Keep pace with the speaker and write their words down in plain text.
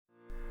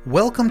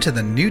Welcome to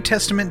the New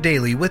Testament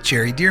Daily with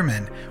Jerry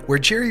Dearman, where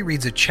Jerry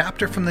reads a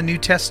chapter from the New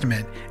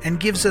Testament and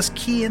gives us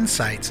key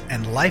insights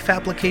and life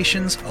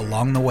applications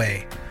along the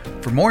way.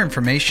 For more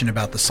information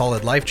about the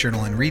Solid Life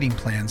Journal and reading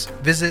plans,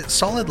 visit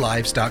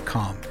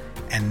solidlives.com.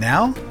 And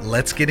now,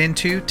 let's get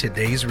into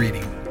today's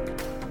reading.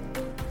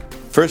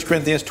 1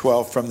 Corinthians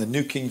 12 from the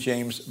New King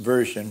James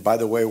Version. By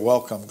the way,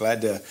 welcome.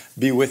 Glad to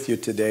be with you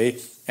today.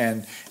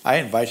 And I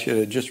invite you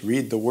to just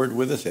read the Word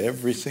with us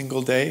every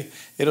single day.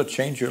 It'll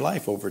change your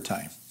life over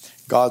time.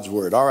 God's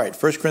Word. All right,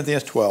 1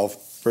 Corinthians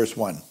 12, verse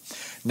 1.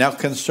 Now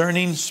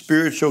concerning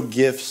spiritual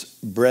gifts,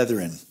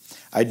 brethren,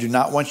 I do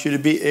not want you to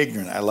be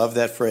ignorant. I love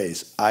that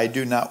phrase. I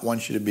do not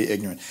want you to be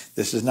ignorant.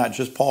 This is not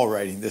just Paul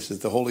writing. This is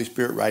the Holy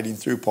Spirit writing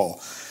through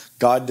Paul.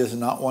 God does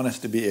not want us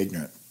to be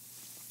ignorant.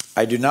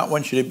 I do not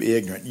want you to be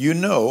ignorant. You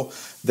know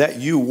that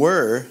you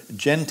were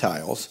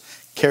Gentiles,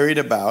 carried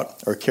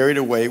about or carried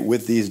away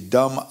with these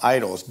dumb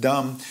idols.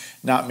 Dumb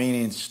not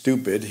meaning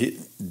stupid.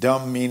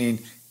 Dumb meaning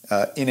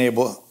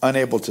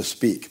unable to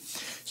speak.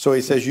 So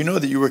he says, you know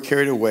that you were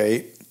carried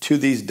away to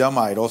these dumb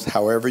idols,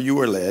 however you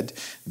were led.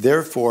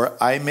 Therefore,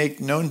 I make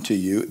known to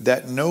you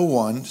that no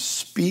one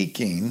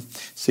speaking,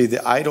 see,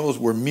 the idols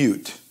were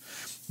mute,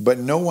 but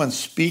no one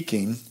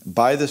speaking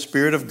by the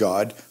Spirit of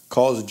God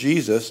calls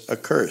Jesus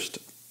accursed.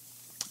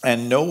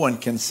 And no one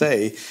can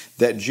say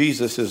that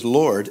Jesus is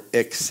Lord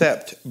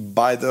except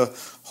by the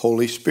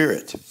Holy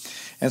Spirit.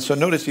 And so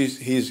notice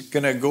he's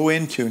going to go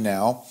into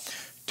now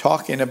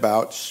talking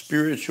about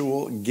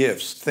spiritual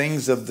gifts,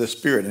 things of the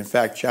Spirit. In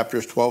fact,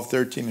 chapters 12,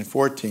 13, and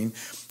 14,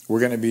 we're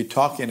going to be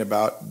talking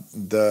about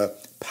the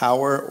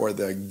power or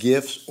the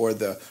gifts or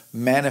the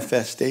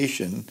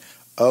manifestation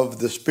of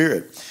the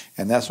Spirit.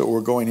 And that's what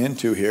we're going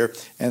into here.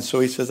 And so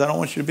he says, I don't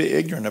want you to be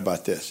ignorant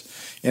about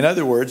this. In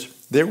other words,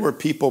 there were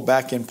people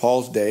back in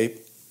Paul's day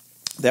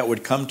that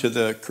would come to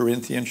the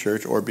Corinthian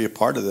church or be a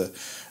part of the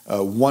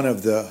one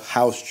of the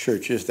house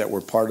churches that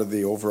were part of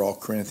the overall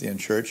Corinthian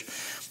church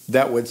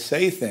that would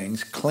say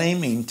things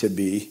claiming to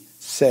be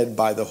said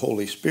by the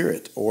Holy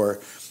Spirit or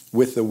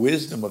with the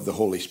wisdom of the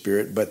Holy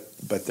Spirit, but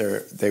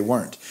they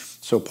weren't.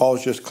 So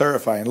Paul's just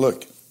clarifying,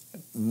 look,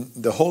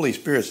 the Holy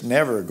Spirit's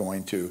never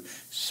going to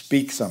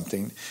speak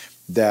something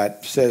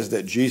that says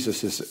that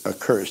Jesus is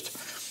accursed.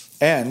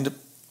 And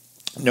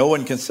no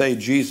one can say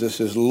Jesus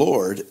is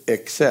Lord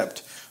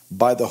except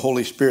by the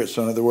Holy Spirit.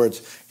 So in other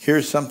words,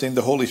 here's something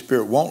the Holy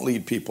Spirit won't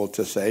lead people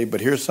to say,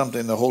 but here's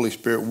something the Holy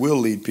Spirit will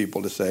lead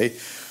people to say,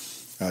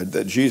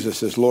 that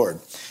Jesus is Lord.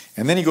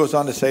 And then he goes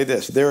on to say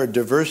this, there are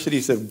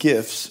diversities of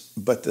gifts,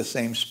 but the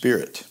same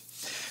Spirit.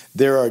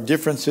 There are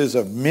differences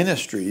of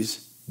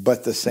ministries,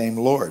 but the same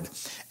Lord.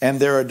 And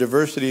there are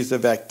diversities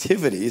of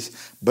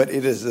activities, but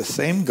it is the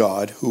same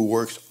God who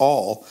works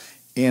all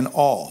in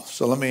all.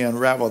 So let me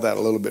unravel that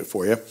a little bit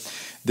for you.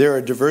 There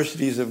are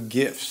diversities of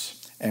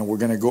gifts, and we're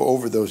going to go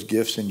over those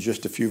gifts in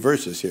just a few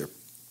verses here.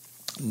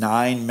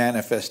 9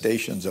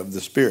 manifestations of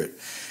the Spirit.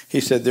 He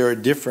said there are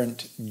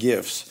different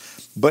gifts,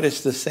 but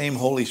it's the same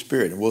Holy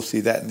Spirit. And we'll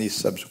see that in these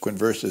subsequent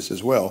verses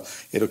as well.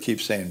 It'll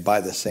keep saying, by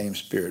the same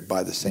Spirit,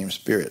 by the same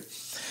Spirit.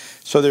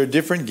 So there are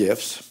different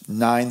gifts,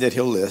 9 that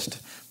he'll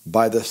list,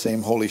 by the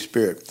same Holy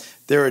Spirit.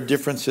 There are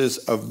differences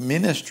of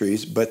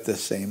ministries, but the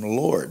same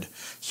Lord.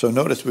 So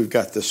notice we've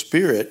got the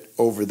Spirit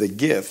over the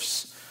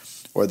gifts,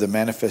 or the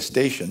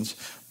manifestations,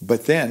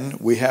 but then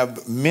we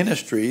have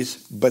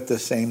ministries, but the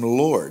same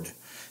Lord.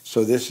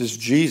 So this is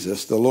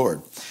Jesus, the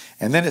Lord.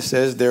 And then it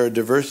says there are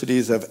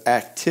diversities of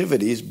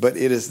activities, but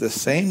it is the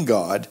same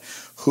God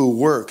who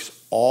works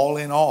all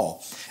in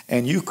all.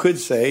 And you could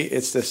say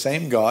it's the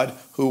same God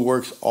who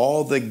works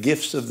all the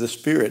gifts of the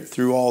Spirit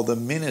through all the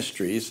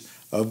ministries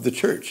of the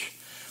church.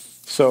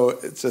 So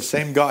it's the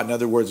same God. In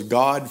other words,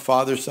 God,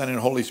 Father, Son, and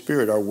Holy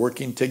Spirit are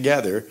working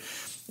together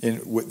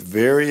with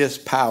various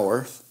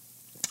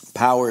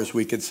powers,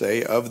 we could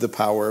say, of the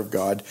power of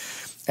God.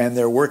 And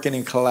they're working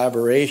in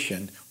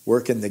collaboration,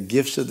 working the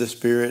gifts of the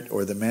Spirit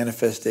or the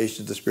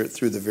manifestation of the Spirit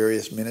through the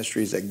various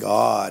ministries that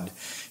God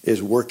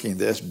is working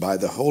this by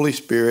the Holy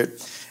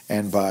Spirit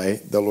and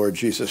by the Lord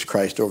Jesus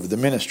Christ over the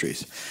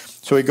ministries.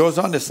 So he goes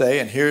on to say,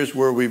 and here's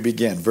where we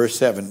begin, verse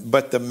 7,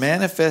 but the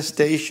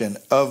manifestation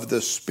of the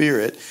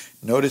Spirit,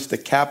 notice the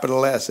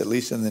capital S, at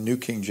least in the New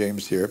King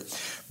James here,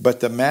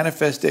 but the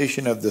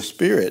manifestation of the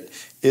Spirit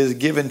is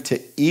given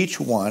to each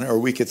one, or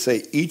we could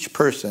say each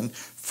person,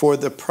 for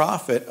the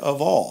profit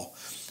of all,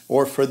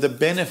 or for the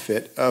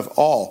benefit of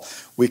all,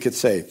 we could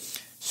say.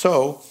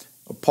 So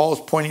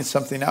Paul's pointing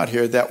something out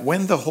here, that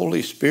when the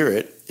Holy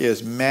Spirit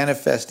is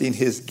manifesting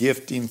his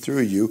gifting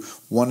through you,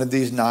 one of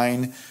these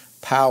 9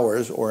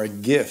 powers or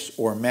gifts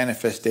or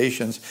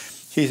manifestations,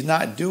 he's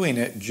not doing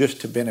it just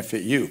to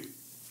benefit you.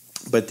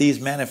 But these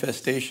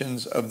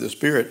manifestations of the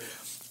Spirit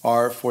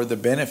are for the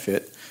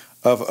benefit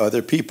of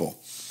other people.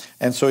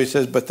 And so he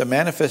says, but the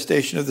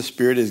manifestation of the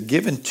Spirit is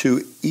given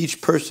to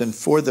each person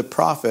for the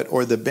profit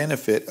or the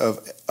benefit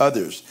of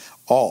others,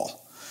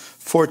 all.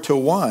 For to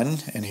one,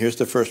 and here's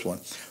the first one,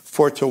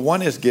 for to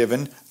one is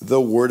given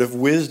the word of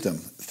wisdom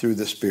through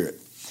the Spirit.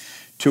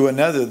 To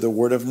another, the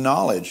word of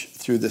knowledge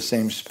through the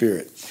same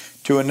Spirit.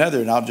 To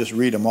another, and I'll just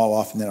read them all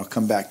off and then I'll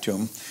come back to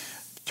them.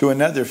 To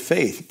another,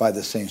 faith by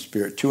the same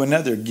Spirit. To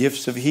another,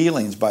 gifts of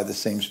healings by the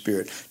same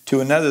Spirit. To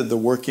another, the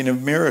working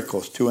of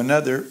miracles. To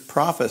another,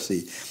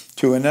 prophecy.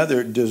 To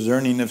another,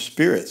 discerning of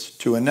spirits.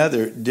 To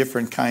another,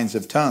 different kinds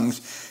of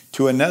tongues.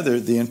 To another,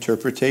 the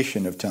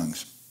interpretation of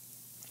tongues.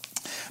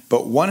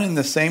 But one and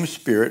the same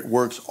Spirit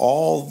works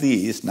all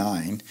these,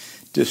 9,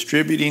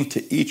 distributing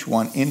to each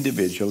one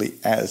individually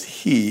as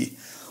He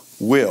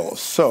will.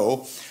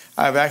 So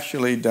I've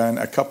actually done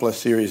a couple of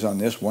series on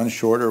this, one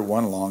shorter,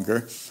 one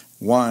longer.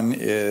 One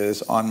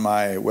is on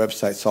my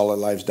website,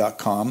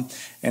 solidlives.com,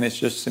 and it's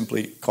just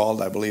simply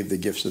called, I believe, The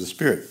Gifts of the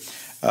Spirit.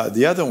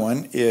 The other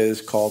one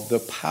is called The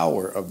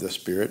Power of the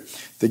Spirit.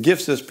 The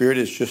Gifts of the Spirit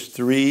is just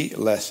 3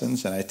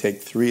 lessons, and I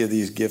take 3 of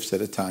these gifts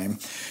at a time.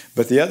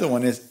 But the other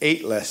one is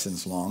 8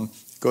 lessons long.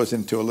 It goes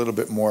into a little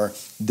bit more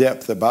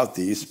depth about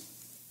these,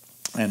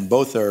 and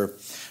both are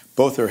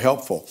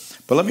helpful.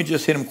 But let me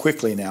just hit them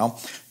quickly now.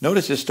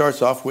 Notice it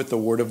starts off with the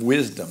word of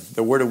wisdom.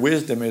 The word of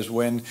wisdom is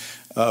when,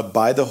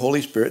 by the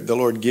Holy Spirit, the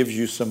Lord gives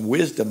you some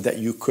wisdom that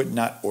you could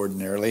not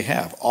ordinarily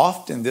have.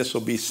 Often this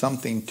will be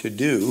something to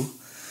do.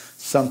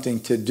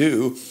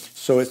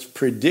 So it's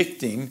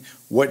predicting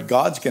what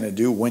God's going to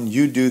do. When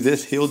you do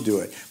this, He'll do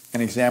it.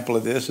 An example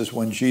of this is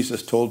when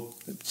Jesus told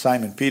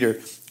Simon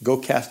Peter, go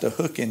cast a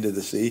hook into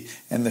the sea,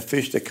 and the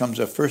fish that comes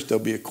up first,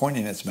 there'll be a coin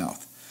in its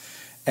mouth.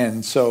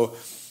 And so,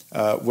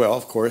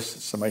 of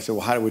course, somebody said,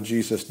 well, how would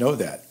Jesus know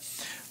that?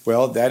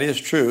 Well, that is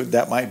true.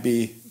 That might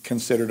be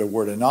considered a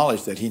word of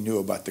knowledge that He knew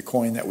about the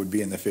coin that would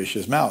be in the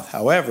fish's mouth.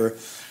 However,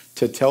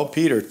 to tell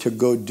Peter to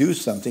go do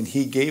something,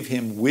 He gave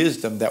him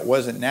wisdom that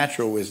wasn't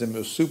natural wisdom, it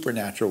was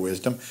supernatural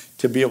wisdom,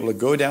 to be able to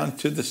go down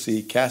to the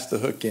sea, cast the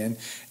hook in,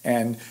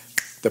 and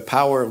the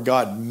power of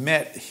God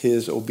met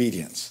his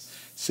obedience.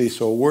 See,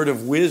 so a word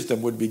of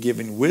wisdom would be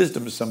giving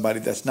wisdom to somebody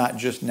that's not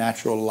just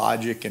natural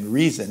logic and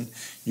reason.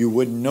 You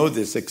wouldn't know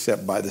this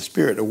except by the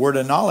Spirit. A word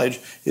of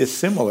knowledge is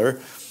similar,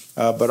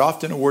 but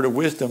often a word of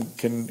wisdom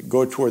can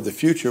go toward the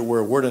future, where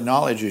a word of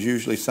knowledge is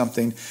usually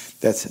something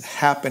that's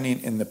happening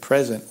in the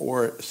present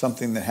or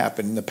something that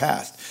happened in the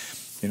past.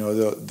 You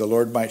know, the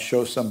Lord might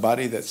show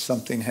somebody that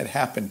something had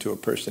happened to a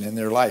person in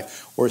their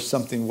life, or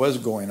something was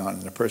going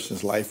on in a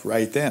person's life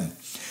right then.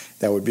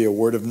 That would be a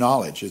word of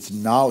knowledge. It's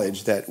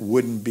knowledge that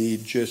wouldn't be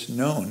just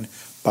known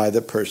by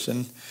the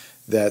person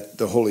that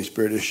the Holy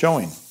Spirit is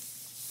showing.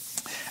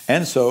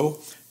 And so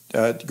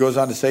it goes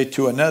on to say,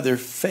 to another,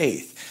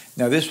 faith.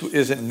 Now, this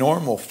isn't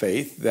normal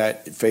faith,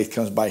 that faith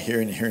comes by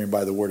hearing and hearing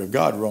by the word of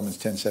God, Romans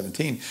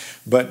 10:17.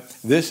 But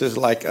this is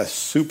like a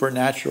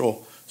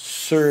supernatural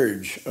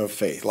surge of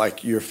faith.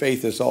 Like your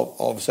faith is all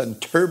of a sudden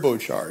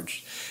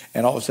turbocharged,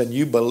 and all of a sudden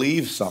you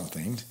believe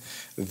something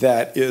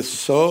that is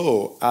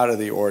so out of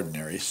the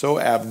ordinary, so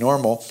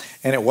abnormal,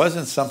 and it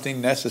wasn't something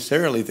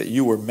necessarily that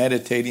you were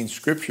meditating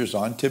scriptures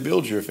on to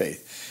build your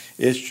faith.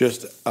 It's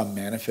just a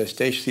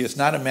manifestation. See, it's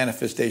not a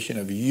manifestation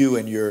of you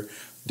and your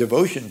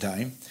devotion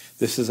time.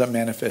 This is a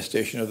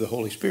manifestation of the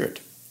Holy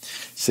Spirit.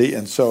 See,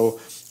 and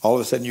so all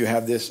of a sudden you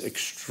have this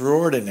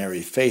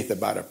extraordinary faith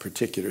about a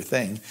particular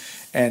thing,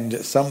 and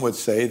some would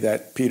say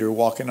that Peter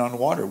walking on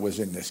water was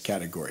in this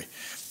category,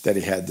 that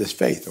he had this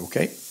faith,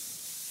 okay?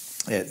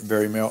 It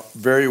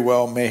very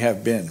well may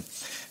have been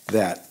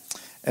that.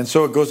 And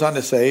so it goes on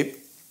to say,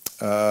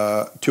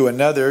 to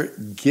another,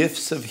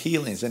 gifts of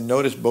healings. And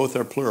notice both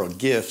are plural,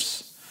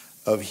 gifts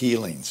of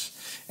healings.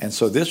 And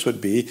so this would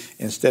be,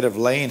 instead of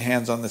laying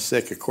hands on the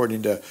sick,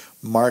 according to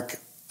Mark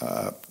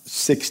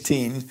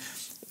 16,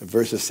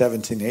 verses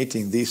 17 and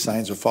 18, these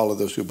signs will follow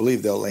those who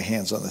believe. They'll lay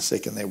hands on the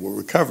sick and they will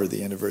recover,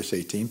 the end of verse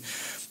 18.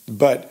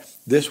 But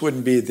this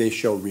wouldn't be they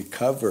shall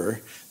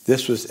recover.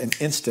 This was an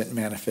instant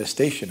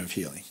manifestation of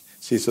healing.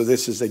 See, so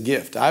this is a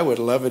gift. I would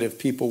love it if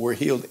people were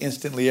healed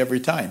instantly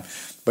every time,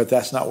 but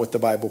that's not what the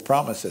Bible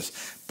promises.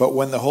 But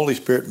when the Holy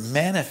Spirit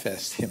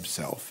manifests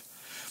Himself,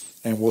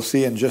 and we'll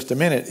see in just a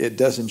minute, it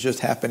doesn't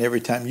just happen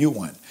every time you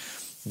want.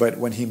 But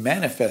when He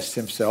manifests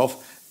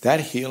Himself,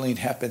 that healing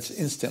happens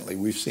instantly.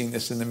 We've seen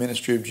this in the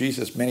ministry of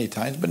Jesus many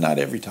times, but not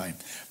every time,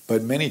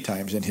 but many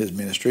times in His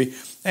ministry.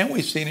 And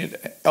we've seen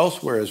it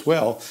elsewhere as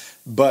well.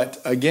 But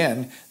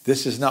again,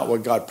 this is not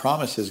what God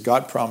promises.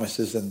 God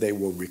promises and they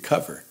will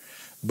recover.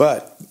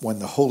 But when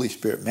the Holy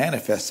Spirit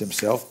manifests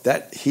Himself,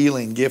 that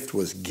healing gift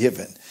was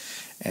given,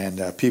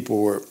 and people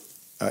were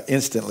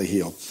instantly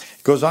healed.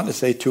 It goes on to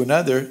say, to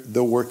another,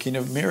 the working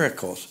of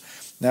miracles.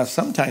 Now,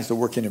 sometimes the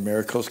working of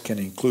miracles can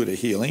include a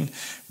healing,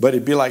 but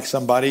it'd be like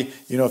somebody,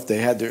 you know, if they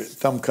had their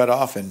thumb cut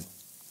off and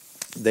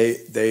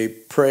they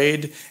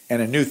prayed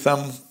and a new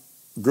thumb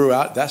grew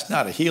out, that's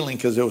not a healing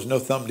because there was no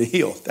thumb to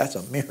heal. That's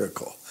a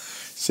miracle.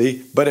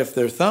 See? But if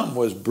their thumb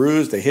was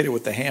bruised, they hit it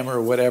with the hammer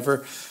or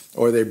whatever,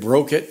 or they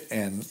broke it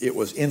and it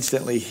was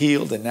instantly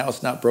healed and now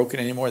it's not broken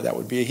anymore, that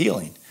would be a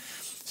healing.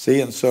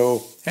 See, and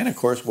so, and of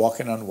course,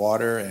 walking on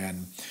water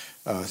and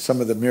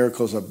some of the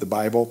miracles of the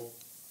Bible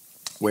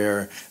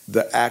where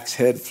the axe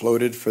head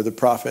floated for the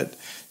prophet.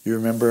 You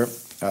remember,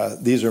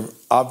 these are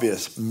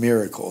obvious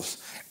miracles.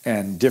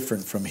 and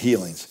different from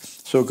healings.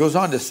 So it goes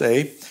on to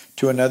say,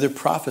 to another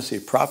prophecy.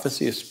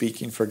 Prophecy is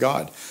speaking for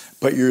God.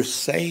 But you're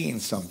saying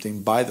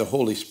something by the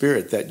Holy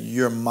Spirit that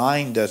your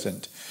mind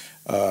doesn't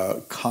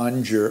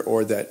conjure,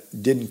 or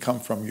that didn't come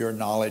from your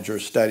knowledge or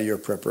study or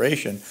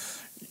preparation.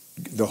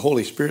 The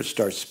Holy Spirit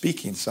starts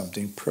speaking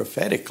something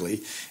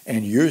prophetically,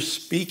 and you're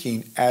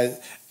speaking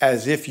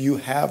as if you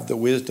have the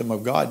wisdom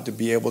of God to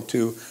be able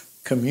to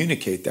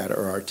communicate that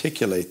or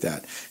articulate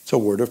that. It's a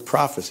word of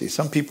prophecy.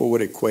 Some people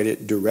would equate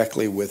it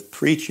directly with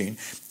preaching,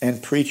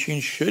 and preaching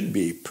should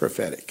be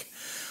prophetic.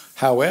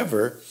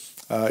 However,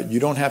 you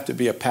don't have to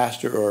be a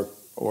pastor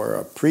or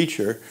a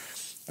preacher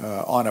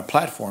on a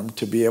platform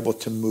to be able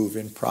to move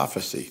in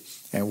prophecy.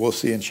 And we'll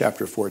see in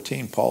chapter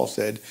 14, Paul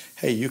said,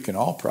 hey, you can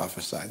all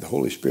prophesy. The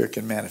Holy Spirit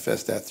can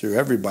manifest that through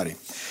everybody.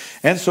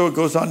 And so it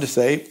goes on to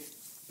say,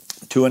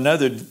 to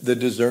another, the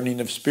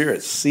discerning of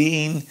spirits,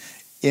 seeing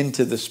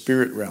into the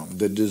spirit realm,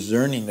 the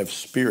discerning of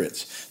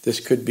spirits. This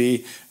could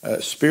be,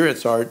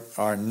 spirits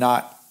are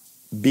not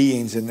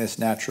beings in this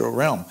natural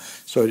realm.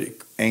 So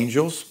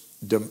angels,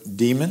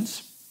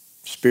 demons,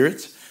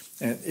 spirits,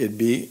 and it'd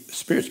be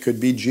spirits. Could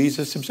be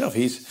Jesus himself.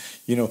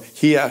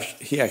 He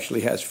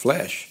actually has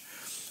flesh,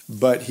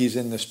 but he's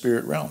in the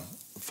spirit realm.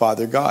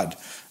 Father God,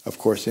 of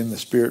course, in the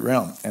spirit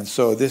realm. And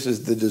so this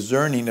is the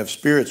discerning of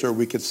spirits, or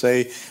we could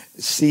say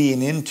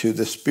seeing into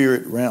the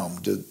spirit realm,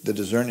 the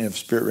discerning of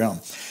spirit realm.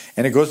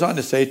 And it goes on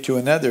to say, to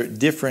another,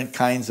 different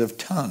kinds of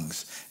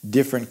tongues,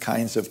 different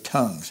kinds of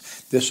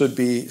tongues. This would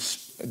be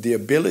the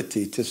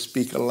ability to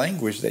speak a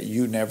language that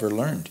you never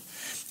learned.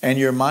 And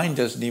your mind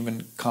doesn't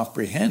even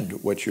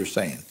comprehend what you're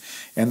saying.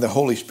 And the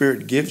Holy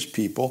Spirit gives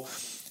people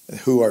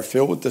who are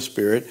filled with the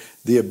Spirit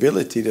the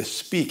ability to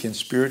speak in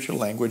spiritual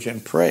language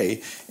and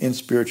pray in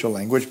spiritual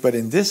language. But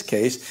in this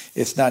case,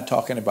 it's not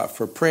talking about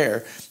for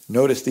prayer.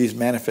 Notice these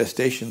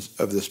manifestations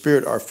of the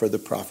Spirit are for the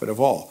profit of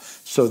all.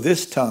 So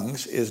this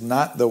tongues is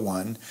not the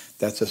one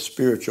that's a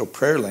spiritual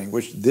prayer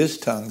language. This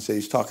tongues that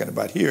he's talking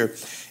about here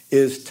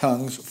is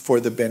tongues for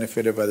the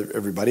benefit of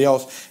everybody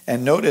else.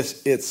 And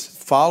notice it's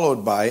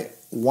followed by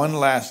one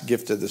last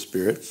gift of the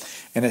Spirit,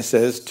 and it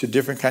says to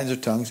different kinds of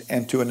tongues,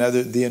 and to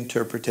another the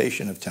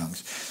interpretation of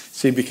tongues.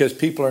 See, because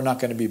people are not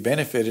going to be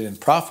benefited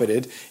and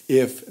profited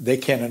if they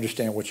can't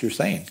understand what you're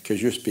saying, because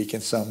you're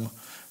speaking some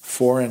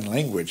foreign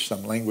language,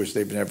 some language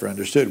they've never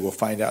understood. We'll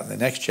find out in the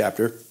next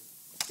chapter.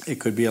 It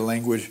could be a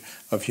language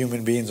of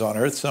human beings on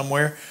earth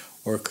somewhere,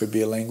 or it could be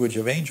a language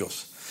of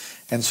angels.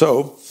 And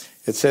so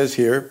it says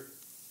here,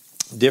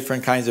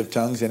 different kinds of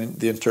tongues and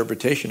the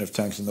interpretation of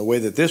tongues. And the way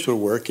that this would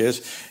work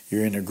is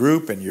you're in a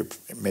group and you're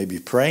maybe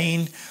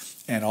praying,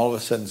 and all of a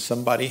sudden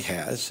somebody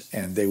has,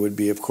 and they would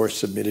be, of course,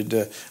 submitted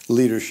to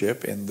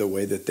leadership in the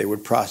way that they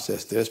would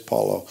process this.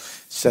 Paul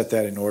set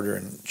that in order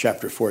in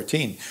chapter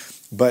 14.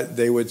 But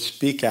they would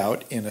speak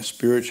out in a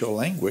spiritual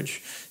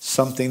language,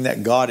 something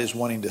that God is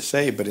wanting to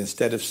say, but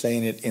instead of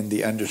saying it in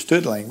the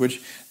understood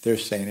language, they're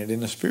saying it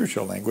in a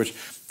spiritual language.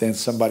 Then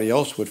somebody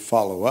else would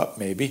follow up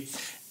maybe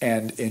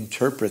and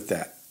interpret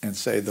that and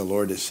say, the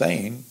Lord is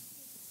saying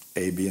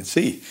A, B, and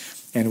C.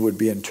 And it would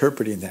be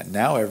interpreting that.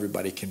 Now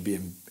everybody can be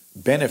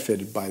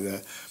benefited by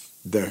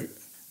the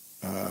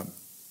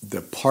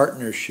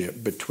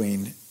partnership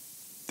between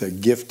the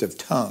gift of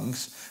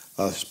tongues,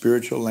 a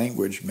spiritual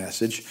language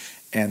message,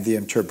 and the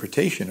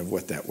interpretation of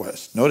what that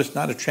was. Notice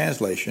not a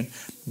translation,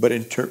 but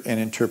an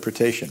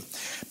interpretation.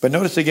 But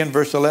notice again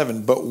verse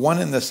 11, but one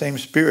and the same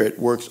Spirit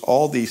works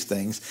all these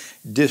things,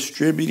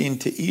 distributing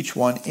to each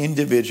one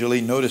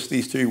individually, notice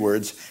these three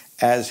words,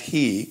 as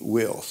he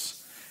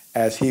wills.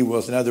 As he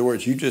wills. In other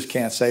words, you just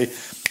can't say,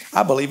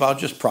 I believe I'll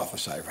just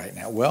prophesy right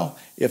now. Well,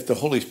 if the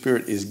Holy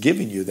Spirit is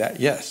giving you that,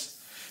 yes.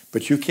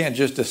 But you can't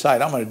just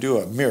decide, I'm going to do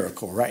a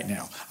miracle right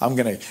now. I'm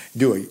going to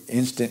do an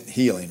instant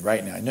healing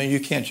right now. No, you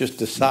can't just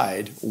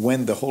decide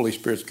when the Holy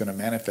Spirit's going to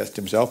manifest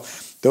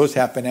himself. Those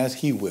happen as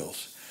he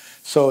wills.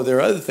 So there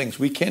are other things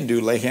we can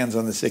do, lay hands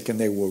on the sick and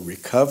they will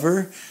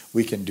recover.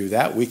 We can do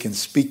that. We can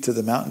speak to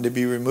the mountain to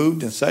be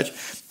removed and such.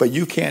 But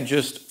you can't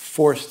just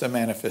force the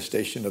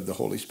manifestation of the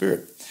Holy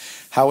Spirit.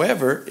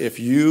 However, if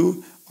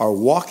you are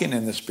walking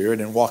in the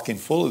Spirit and walking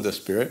full of the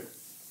Spirit,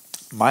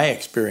 my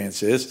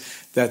experience is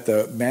that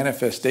the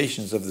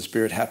manifestations of the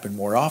Spirit happen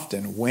more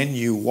often when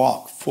you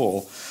walk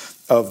full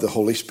of the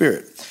Holy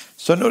Spirit.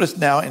 So notice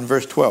now in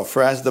verse 12,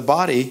 for as the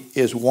body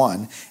is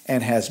one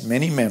and has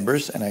many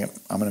members, and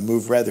I'm going to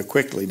move rather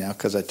quickly now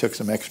because I took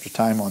some extra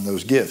time on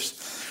those gifts.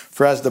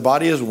 For as the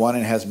body is one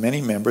and has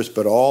many members,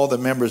 but all the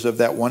members of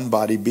that one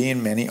body,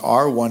 being many,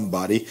 are one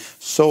body,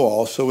 so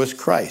also is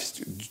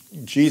Christ.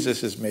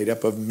 Jesus is made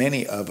up of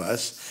many of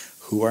us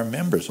who are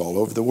members all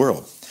over the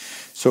world.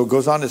 So it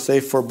goes on to say,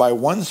 for by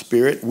one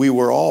Spirit we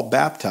were all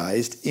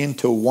baptized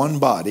into one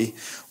body,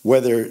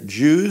 whether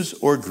Jews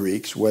or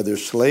Greeks, whether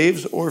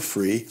slaves or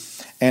free,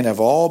 and have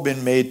all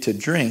been made to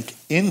drink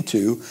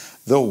into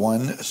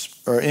one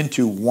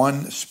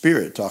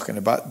Spirit, talking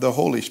about the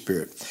Holy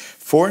Spirit.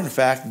 For in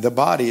fact, the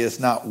body is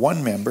not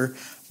one member,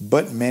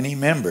 but many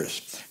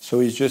members. So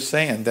he's just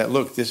saying that,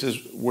 look, this is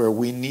where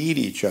we need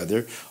each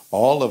other.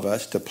 all of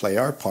us to play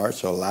our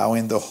parts,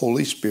 allowing the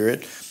Holy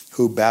Spirit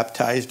who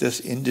baptized us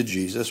into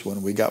Jesus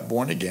when we got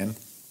born again,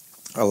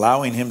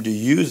 allowing him to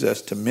use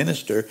us to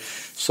minister.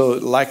 So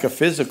like a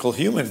physical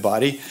human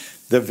body,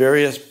 the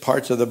various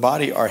parts of the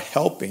body are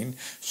helping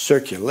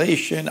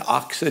circulation,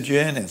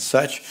 oxygen, and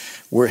such.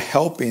 We're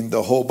helping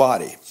the whole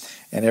body,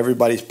 and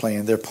everybody's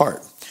playing their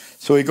part.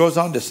 So he goes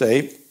on to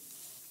say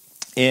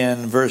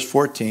in verse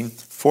 14,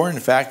 for in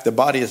fact, the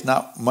body is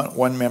not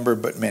one member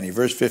but many.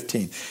 Verse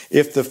 15,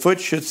 if the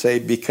foot should say,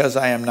 because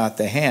I am not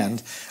the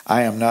hand,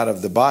 I am not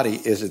of the body,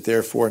 is it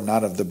therefore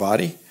not of the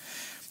body?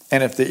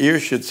 And if the ear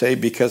should say,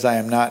 because I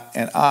am not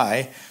an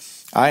eye,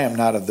 I am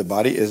not of the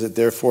body, is it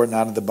therefore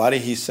not of the body?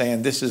 He's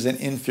saying this is an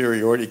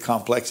inferiority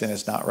complex and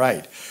it's not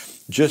right.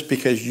 Just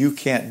because you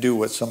can't do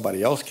what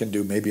somebody else can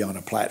do, maybe on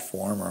a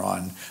platform or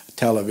on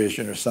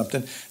television or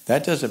something,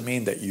 that doesn't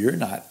mean that you're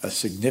not a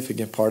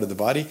significant part of the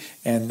body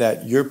and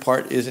that your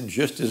part isn't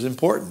just as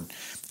important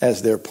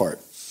as their part.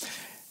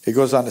 It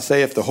goes on to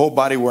say, if the whole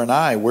body were an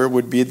eye, where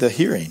would be the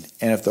hearing?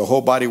 And if the whole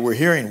body were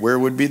hearing, where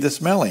would be the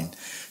smelling?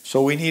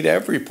 So we need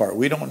every part.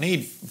 We don't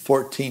need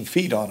 14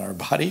 feet on our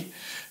body.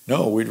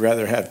 No, we'd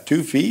rather have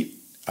 2 feet,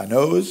 a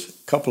nose, a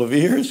couple of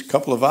ears, a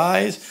couple of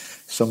eyes,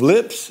 some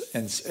lips,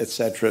 and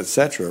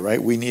etc.,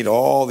 right? We need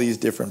all these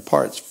different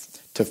parts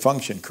to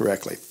function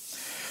correctly.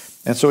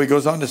 And so he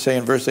goes on to say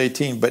in verse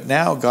 18, but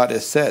now God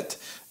has set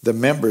the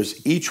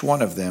members, each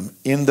one of them,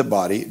 in the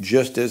body,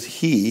 just as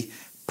he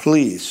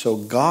pleased. So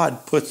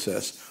God puts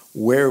us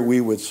where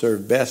we would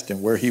serve best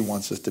and where he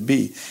wants us to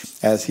be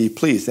as he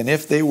pleased. And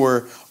if they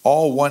were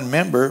all one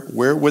member,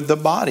 where would the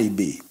body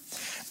be?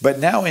 But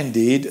now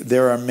indeed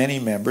there are many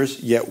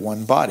members, yet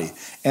one body.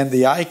 And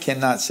the eye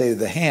cannot say to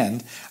the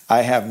hand,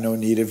 I have no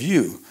need of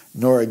you,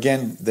 nor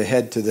again the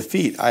head to the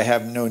feet, I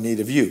have no need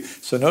of you.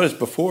 So notice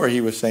before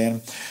he was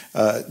saying,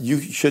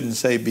 you shouldn't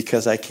say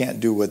because I can't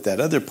do what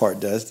that other part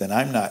does, then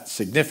I'm not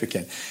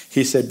significant.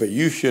 He said, but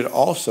you should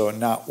also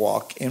not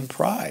walk in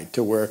pride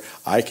to where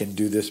I can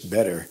do this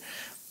better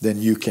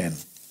than you can.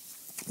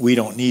 We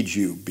don't need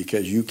you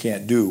because you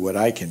can't do what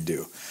I can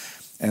do.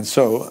 And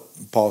so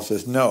Paul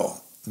says,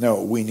 no,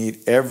 we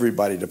need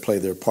everybody to play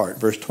their part.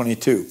 Verse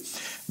 22,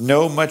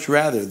 no, much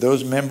rather,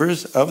 those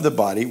members of the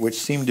body which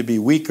seem to be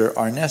weaker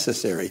are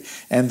necessary,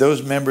 and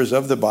those members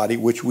of the body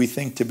which we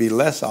think to be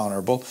less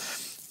honorable,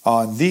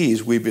 on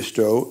these we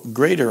bestow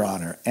greater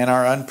honor, and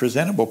our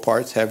unpresentable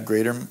parts have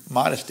greater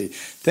modesty.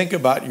 Think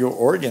about your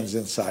organs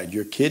inside,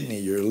 your kidney,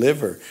 your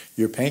liver,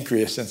 your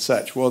pancreas and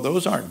such. Well,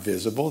 those aren't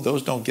visible.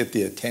 Those don't get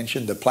the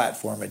attention, the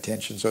platform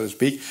attention, so to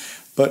speak.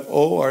 But,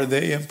 are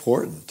they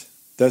important?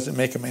 Doesn't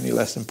make them any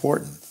less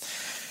important.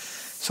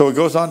 So it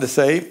goes on to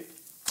say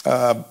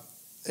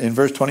in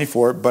verse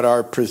 24, but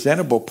our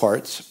presentable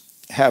parts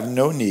have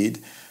no need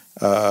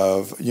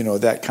of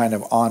that kind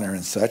of honor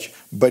and such,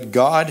 but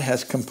God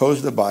has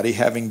composed the body,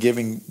 having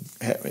given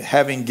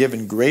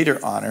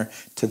greater honor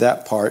to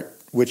that part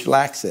which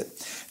lacks it,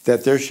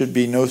 that there should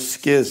be no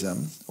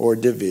schism or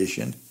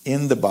division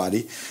in the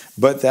body,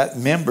 but that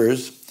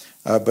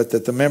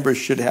the members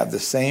should have the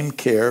same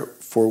care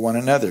for one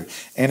another.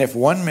 And if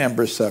one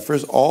member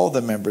suffers, all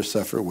the members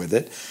suffer with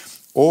it.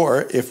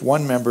 Or if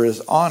one member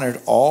is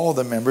honored, all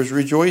the members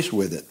rejoice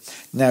with it.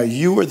 Now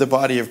you are the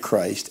body of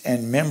Christ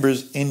and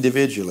members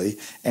individually,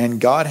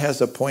 and God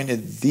has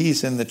appointed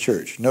these in the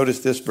church. Notice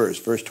this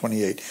verse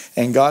 28.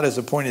 And God has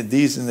appointed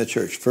these in the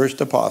church.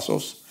 First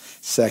apostles,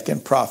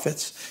 second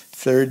prophets,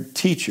 third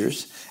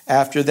teachers,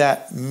 after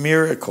that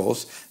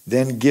miracles,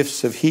 then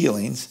gifts of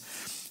healings,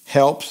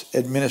 helps,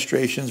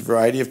 administrations,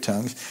 variety of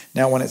tongues.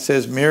 Now, when it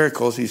says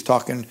miracles, he's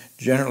talking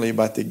generally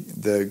about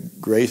the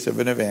grace of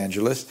an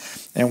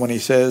evangelist. And when he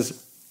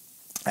says,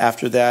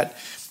 after that,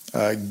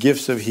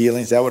 gifts of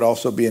healings, that would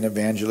also be an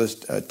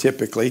evangelist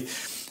typically.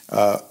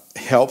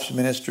 Helps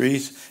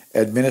ministries,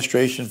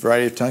 administrations,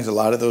 variety of tongues. A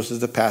lot of those is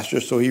the pastor.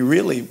 So he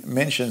really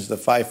mentions the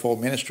fivefold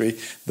ministry.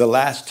 The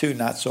last two,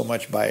 not so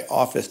much by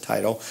office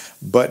title,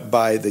 but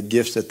by the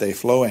gifts that they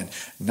flow in.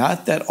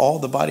 Not that all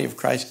the body of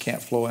Christ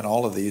can't flow in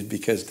all of these,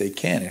 because they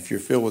can. If you're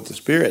filled with the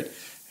Spirit,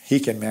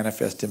 he can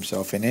manifest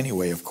himself in any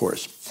way, of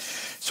course.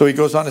 So he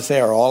goes on to say,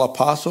 are all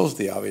apostles?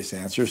 The obvious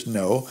answer is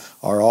no.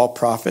 Are all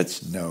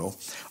prophets? No.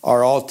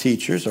 Are all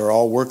teachers? Are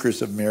all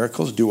workers of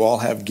miracles? Do all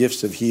have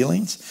gifts of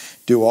healings?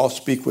 Do all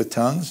speak with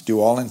tongues?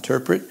 Do all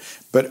interpret?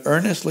 But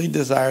earnestly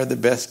desire the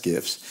best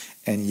gifts,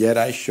 and yet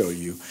I show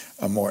you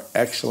a more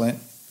excellent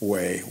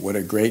way. What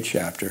a great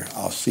chapter.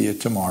 I'll see you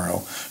tomorrow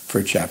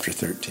for chapter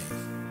 13.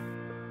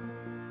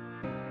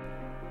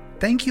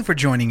 Thank you for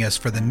joining us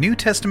for the New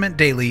Testament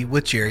Daily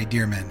with Jerry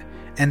Dirmann.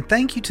 And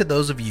thank you to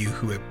those of you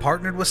who have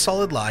partnered with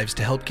Solid Lives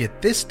to help get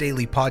this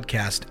daily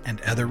podcast and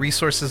other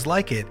resources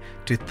like it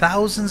to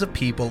thousands of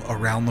people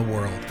around the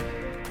world.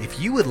 If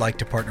you would like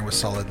to partner with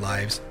Solid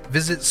Lives,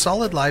 visit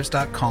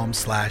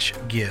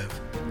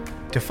solidlives.com/give.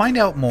 To find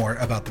out more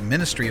about the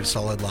ministry of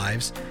Solid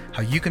Lives,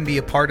 how you can be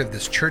a part of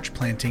this church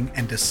planting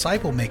and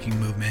disciple-making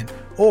movement,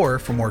 or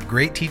for more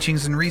great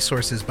teachings and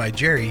resources by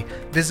Jerry,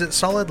 visit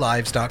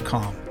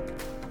solidlives.com.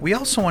 We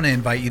also want to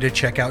invite you to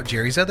check out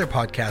Jerry's other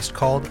podcast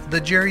called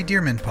The Jerry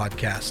Dirmann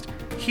Podcast.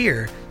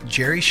 Here,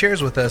 Jerry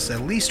shares with us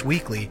at least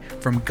weekly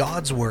from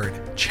God's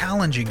Word,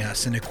 challenging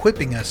us and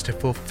equipping us to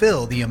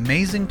fulfill the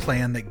amazing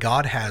plan that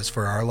God has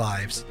for our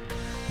lives.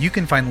 You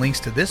can find links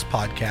to this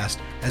podcast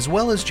as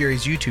well as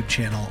Jerry's YouTube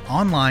channel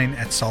online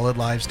at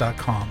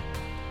solidlives.com.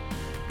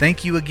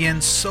 Thank you again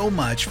so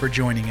much for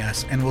joining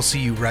us, and we'll see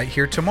you right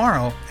here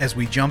tomorrow as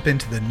we jump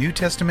into the New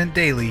Testament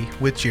Daily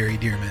with Jerry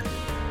Dirmann.